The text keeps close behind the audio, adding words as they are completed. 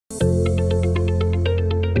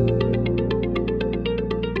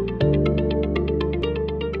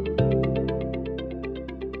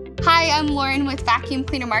I'm Lauren with Vacuum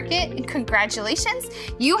Cleaner Market, and congratulations,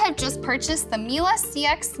 you have just purchased the Miele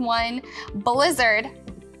CX1 Blizzard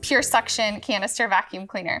Pure Suction Canister Vacuum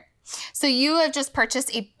Cleaner. So you have just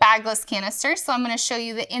purchased a bagless canister, so I'm going to show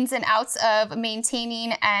you the ins and outs of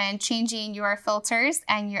maintaining and changing your filters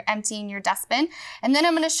and you're emptying your dustbin. And then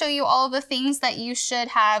I'm going to show you all of the things that you should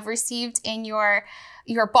have received in your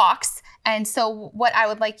box. And so what I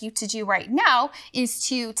would like you to do right now is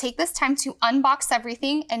to take this time to unbox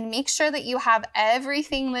everything and make sure that you have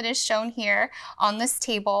everything that is shown here on this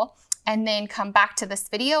table, and then come back to this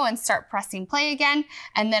video and start pressing play again.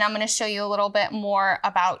 And then I'm going to show you a little bit more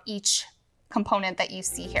about each component that you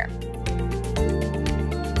see here.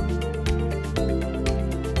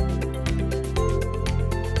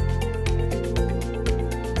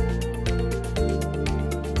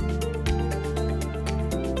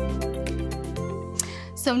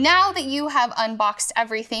 So now that you have unboxed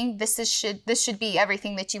everything, this should be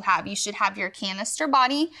everything that you have. You should have your canister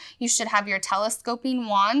body, you should have your telescoping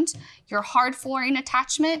wand, your hard flooring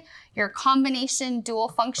attachment, your combination dual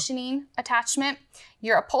functioning attachment,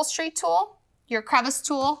 your upholstery tool, your crevice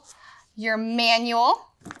tool, your manual,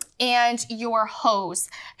 and your hose.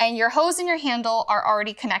 And your hose and your handle are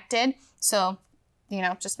already connected, so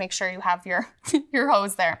just make sure you have your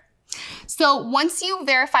hose there. So once you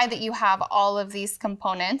verify that you have all of these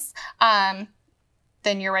components, then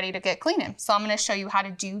you're ready to get cleaning. So I'm going to show you how to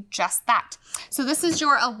do just that. So this is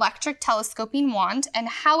your electric telescoping wand, and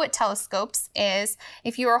how it telescopes is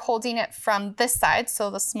if you are holding it from this side, so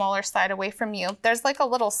the smaller side away from you, there's like a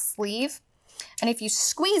little sleeve. And if you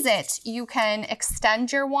squeeze it, you can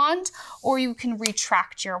extend your wand or you can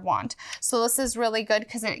retract your wand. So this is really good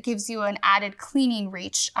because it gives you an added cleaning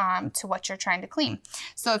reach to what you're trying to clean.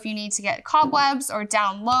 So if you need to get cobwebs or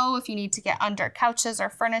down low, if you need to get under couches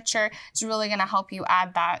or furniture, it's really going to help you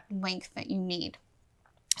add that length that you need.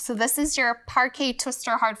 So this is your parquet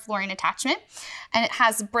twister hard flooring attachment, and it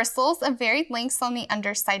has bristles of varied lengths on the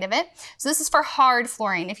underside of it. So this is for hard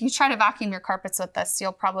flooring. If you try to vacuum your carpets with this,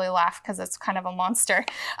 you'll probably laugh because it's kind of a monster.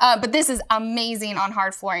 But this is amazing on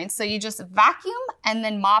hard flooring. So you just vacuum and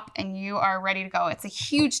then mop and you are ready to go. It's a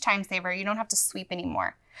huge time saver. You don't have to sweep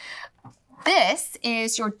anymore. This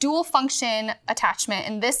is your dual function attachment,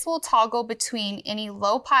 and this will toggle between any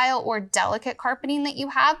low pile or delicate carpeting that you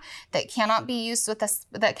have that cannot be used with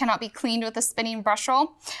that cannot be cleaned with a spinning brush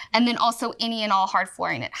roll, and then also any and all hard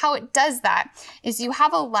flooring. And how it does that is you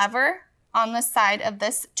have a lever on the side of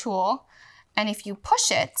this tool, and if you push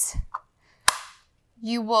it,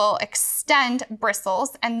 you will extend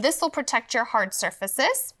bristles, and this will protect your hard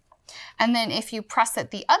surfaces. And then if you press it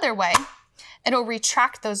the other way, it'll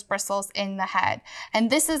retract those bristles in the head.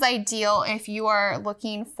 And this is ideal if you are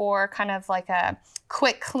looking for kind of like a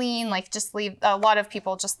quick clean, like a lot of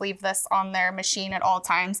people just leave this on their machine at all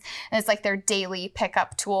times. And it's like their daily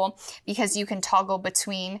pickup tool because you can toggle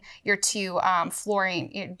between your two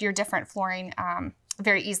your different flooring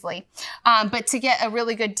very easily. But to get a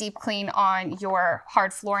really good deep clean on your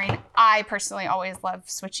hard flooring, I personally always love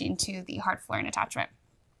switching to the hard flooring attachment.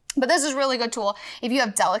 But this is a really good tool. If you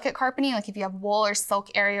have delicate carpeting, like if you have wool or silk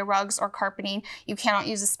area rugs or carpeting you cannot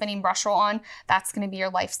use a spinning brush roll on, that's going to be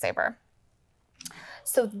your lifesaver.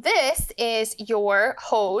 So this is your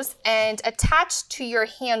hose, and attached to your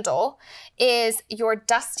handle is your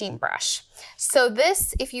dusting brush. So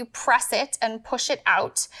this, if you press it and push it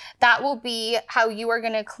out, that will be how you are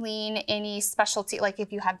going to clean any specialty, like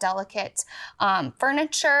if you have delicate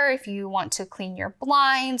furniture, if you want to clean your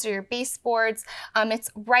blinds or your baseboards. It's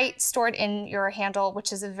right stored in your handle,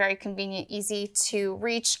 which is a very convenient, easy to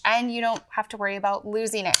reach, and you don't have to worry about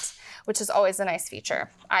losing it, which is always a nice feature,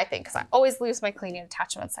 I think, because I always lose my cleaning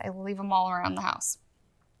attachments. I leave them all around the house.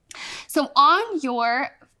 So on your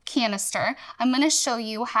canister, I'm going to show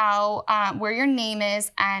you how where your name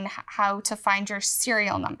is and how to find your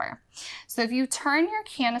serial number. So if you turn your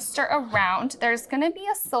canister around, there's going to be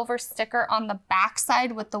a silver sticker on the back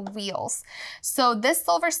side with the wheels. So this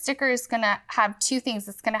silver sticker is going to have two things.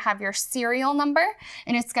 It's going to have your serial number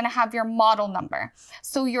and it's going to have your model number.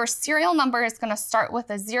 So your serial number is going to start with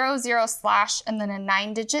a 00/ and then a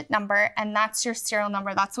 9-digit number, and that's your serial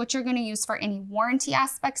number. That's what you're going to use for any warranty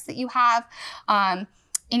aspects that you have.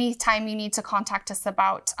 Anytime you need to contact us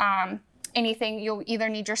about anything, you'll either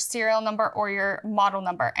need your serial number or your model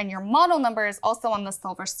number. And your model number is also on the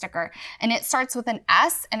silver sticker. And it starts with an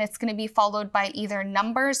S, and it's going to be followed by either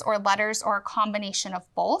numbers or letters or a combination of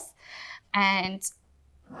both. And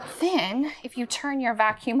Then, if you turn your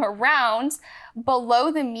vacuum around,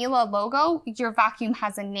 below the Miele logo, your vacuum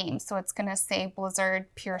has a name. So it's gonna say Blizzard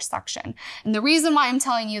Pure Suction. And the reason why I'm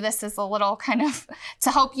telling you this is a little kind of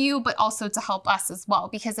to help you, but also to help us as well.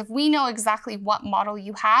 Because if we know exactly what model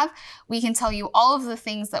you have, we can tell you all of the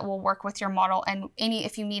things that will work with your model. And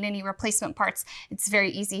if you need any replacement parts, it's very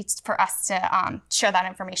easy for us to share that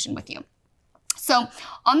information with you. So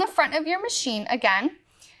on the front of your machine, again,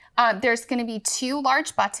 there's going to be 2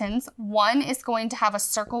 large buttons. One is going to have a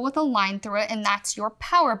circle with a line through it, and that's your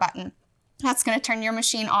power button. That's going to turn your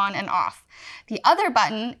machine on and off. The other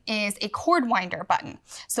button is a cord winder button.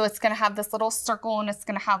 So it's going to have this little circle, and it's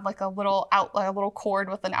going to have like a little outlet, a little cord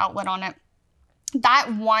with an outlet on it.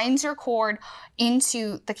 That winds your cord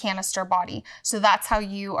into the canister body. So that's how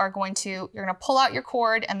you're going to pull out your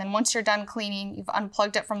cord, and then once you're done cleaning, you've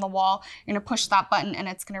unplugged it from the wall, you're gonna push that button and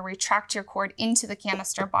it's gonna retract your cord into the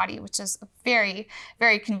canister body, which is very,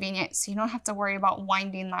 very convenient. So you don't have to worry about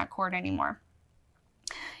winding that cord anymore.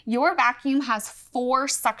 Your vacuum has 4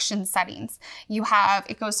 suction settings.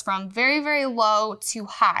 It goes from very, very low to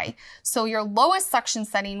high. So your lowest suction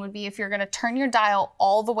setting would be if you're gonna turn your dial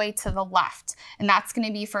all the way to the left. And that's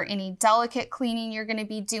gonna be for any delicate cleaning you're gonna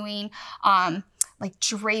be doing, like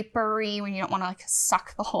drapery, when you don't wanna like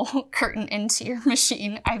suck the whole curtain into your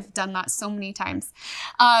machine. I've done that so many times.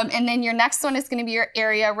 And then your next one is gonna be your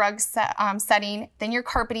area rug setting, then your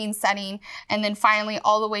carpeting setting, and then finally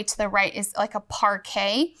all the way to the right is like a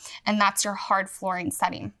parquet, and that's your hard flooring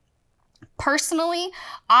setting. Personally,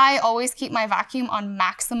 I always keep my vacuum on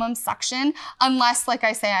maximum suction, unless, like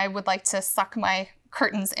I say, I would like to suck my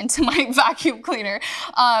curtains into my vacuum cleaner.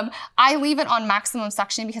 I leave it on maximum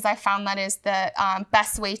suction because I found that is the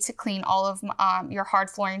best way to clean all of your hard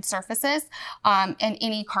flooring surfaces and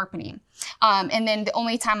any carpeting. And then the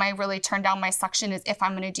only time I really turn down my suction is if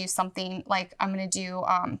I'm gonna do something like I'm gonna do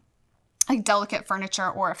like delicate furniture,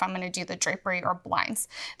 or if I'm gonna do the drapery or blinds,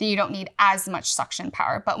 then you don't need as much suction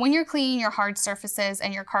power. But when you're cleaning your hard surfaces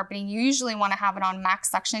and your carpeting, you usually wanna have it on max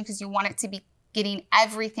suction because you want it to be getting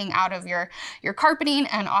everything out of your carpeting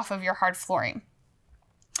and off of your hard flooring.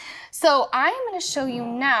 So I am going to show you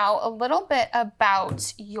now a little bit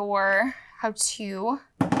about how to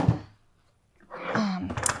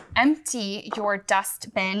empty your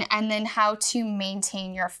dust bin, and then how to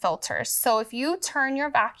maintain your filters. So if you turn your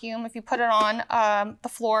vacuum, if you put it on the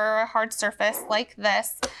floor or a hard surface like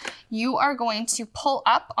this, you are going to pull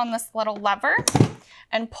up on this little lever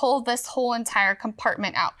and pull this whole entire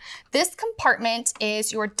compartment out. This compartment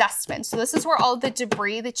is your dust bin. So this is where all the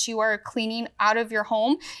debris that you are cleaning out of your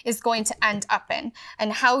home is going to end up in.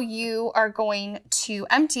 And how you are going to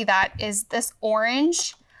empty that is this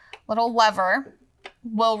orange little lever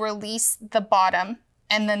will release the bottom,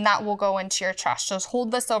 and then that will go into your trash. Just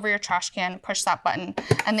hold this over your trash can, push that button,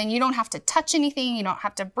 and then you don't have to touch anything, you don't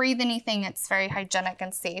have to breathe anything. It's very hygienic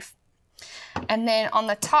and safe. And then on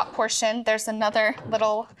the top portion, there's another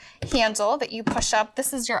little handle that you push up.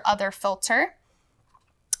 This is your other filter.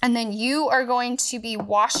 And then you are going to be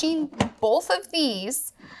washing both of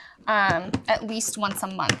these at least once a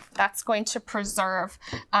month. That's going to preserve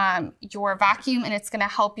your vacuum, and it's going to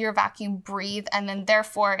help your vacuum breathe, and then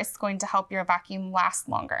therefore it's going to help your vacuum last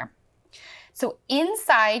longer. So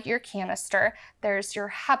inside your canister, there's your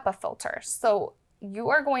HEPA filter. So you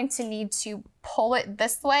are going to need to pull it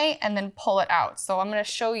this way and then pull it out. So I'm going to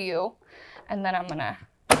show you, and then I'm going to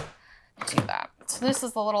do that. So this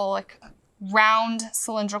is a little like round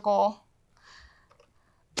cylindrical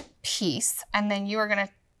piece, and then you are going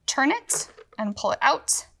to turn it and pull it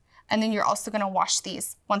out. And then you're also going to wash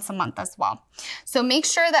these once a month as well. So make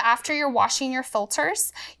sure that after you're washing your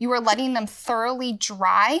filters, you are letting them thoroughly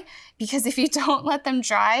dry, because if you don't let them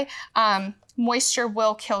dry, moisture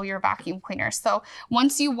will kill your vacuum cleaner. So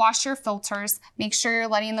once you wash your filters, make sure you're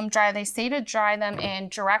letting them dry. They say to dry them in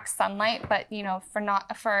direct sunlight, but you know,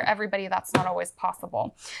 for everybody, that's not always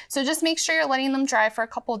possible. So just make sure you're letting them dry for a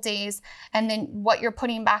couple days, and then what you're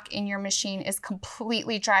putting back in your machine is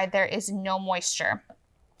completely dry. There is no moisture.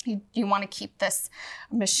 You want to keep this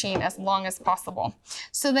machine as long as possible.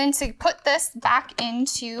 So then to put this back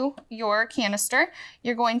into your canister,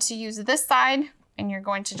 you're going to use this side, and you're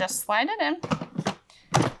going to just slide it in.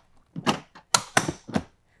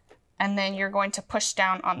 And then you're going to push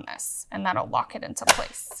down on this, and that'll lock it into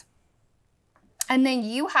place. And then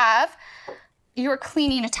you have your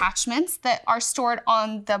cleaning attachments that are stored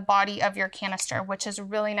on the body of your canister, which is a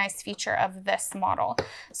really nice feature of this model.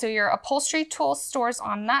 So your upholstery tool stores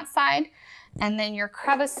on that side, and then your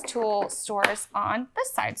crevice tool stores on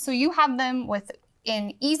this side. So you have them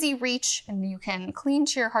within easy reach, and you can clean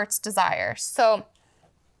to your heart's desire. So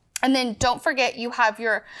And then don't forget you have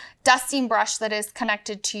your dusting brush that is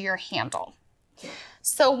connected to your handle.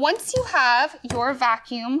 So once you have your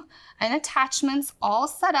vacuum and attachments all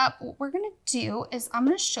set up, what we're gonna do is I'm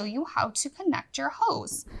gonna show you how to connect your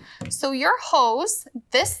hose. So your hose,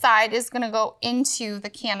 this side is gonna go into the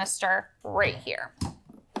canister right here.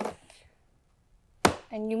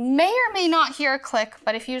 And you may or may not hear a click,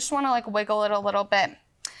 but if you just wanna like wiggle it a little bit,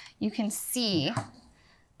 you can see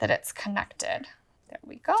that it's connected. There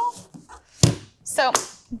we go. So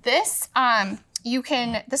this,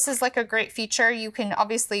 this is like a great feature. You can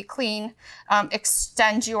obviously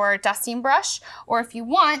extend your dusting brush, or if you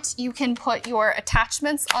want, you can put your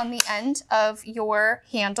attachments on the end of your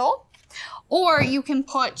handle, or you can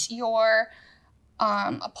put your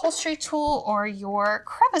upholstery tool or your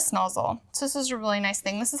crevice nozzle. So this is a really nice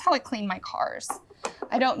thing. This is how I clean my cars.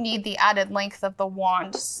 I don't need the added length of the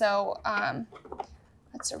wand, so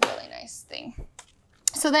that's a really nice thing.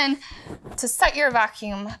 So then to set your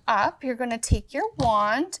vacuum up, you're gonna take your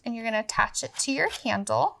wand and you're gonna attach it to your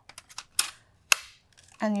handle.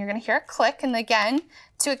 And you're gonna hear a click. And again,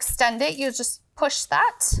 to extend it, you just push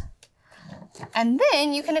that. And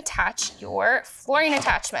then you can attach your flooring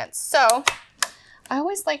attachments. So I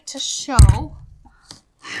always like to show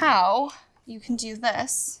how you can do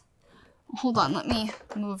this. Hold on, let me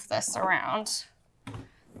move this around.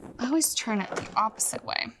 I always turn it the opposite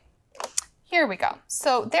way. Here we go.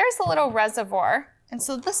 So there's a little reservoir. And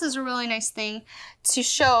so this is a really nice thing to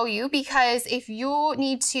show you, because if you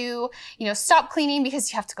need to, stop cleaning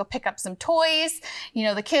because you have to go pick up some toys,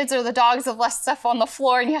 the kids or the dogs have left stuff on the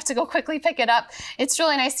floor and you have to go quickly pick it up. It's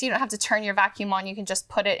really nice so you don't have to turn your vacuum on. You can just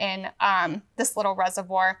put it in this little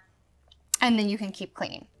reservoir and then you can keep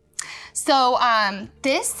cleaning. So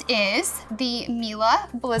this is the Miele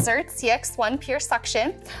Blizzard CX1 Pure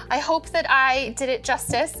Suction. I hope that I did it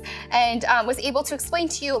justice and was able to explain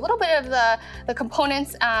to you a little bit of the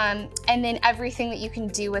components and then everything that you can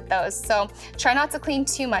do with those. So try not to clean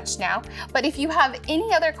too much now. But if you have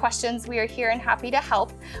any other questions, we are here and happy to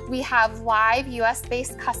help. We have live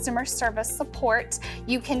US-based customer service support.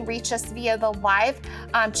 You can reach us via the live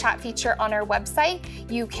chat feature on our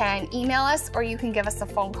website. You can email us or you can give us a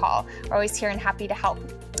phone call. We're always here and happy to help.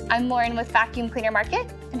 I'm Lauren with Vacuum Cleaner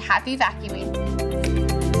Market, and happy vacuuming.